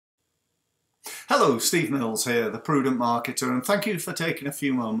Hello, Steve Mills here, the Prudent Marketer, and thank you for taking a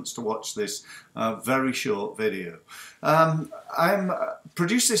few moments to watch this very short video. I'm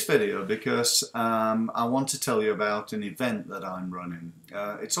produced this video because I want to tell you about an event that I'm running.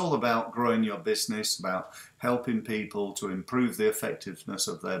 It's all about growing your business, about helping people to improve the effectiveness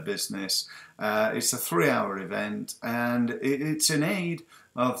of their business. It's a 3-hour event, and it's in aid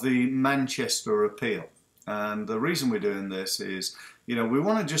of the Manchester appeal. And the reason we're doing this is, we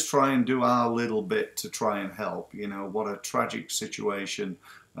want to just try and do our little bit to try and help. What a tragic situation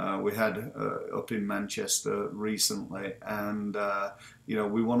we had up in Manchester recently, and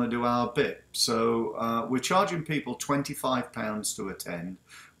we want to do our bit. So we're charging people £25 to attend.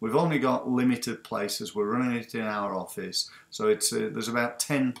 We've only got limited places. We're running it in our office, so there's about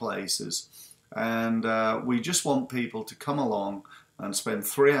 10 places, and we just want people to come along and spend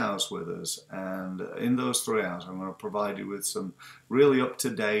 3 hours with us. And in those 3 hours, I'm going to provide you with some really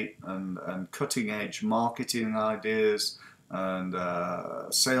up-to-date and cutting-edge marketing ideas and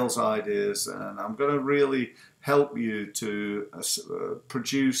sales ideas, and I'm going to really help you to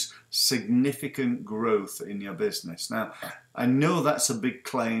produce significant growth in your business. Now, I know that's a big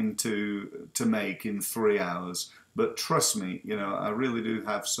claim to make in 3 hours, but trust me, I really do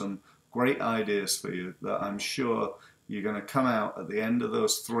have some great ideas for you that I'm sure you're going to come out at the end of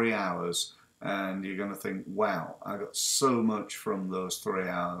those 3 hours and you're going to think, wow, I got so much from those 3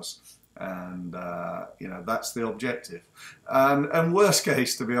 hours. And that's the objective. And worst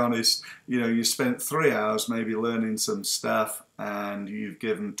case, to be honest, you spent 3 hours maybe learning some stuff and you've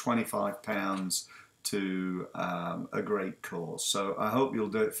given £25 to a great cause. So I hope you'll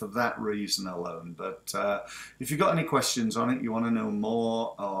do it for that reason alone. But if you've got any questions on it, you want to know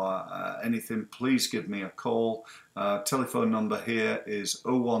more or anything, please give me a call. Telephone number here is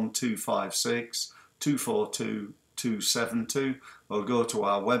 01256 242 272, or go to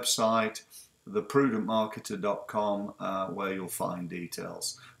our website, theprudentmarketer.com, where you'll find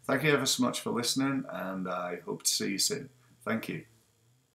details. Thank you ever so much for listening, and I hope to see you soon. Thank you.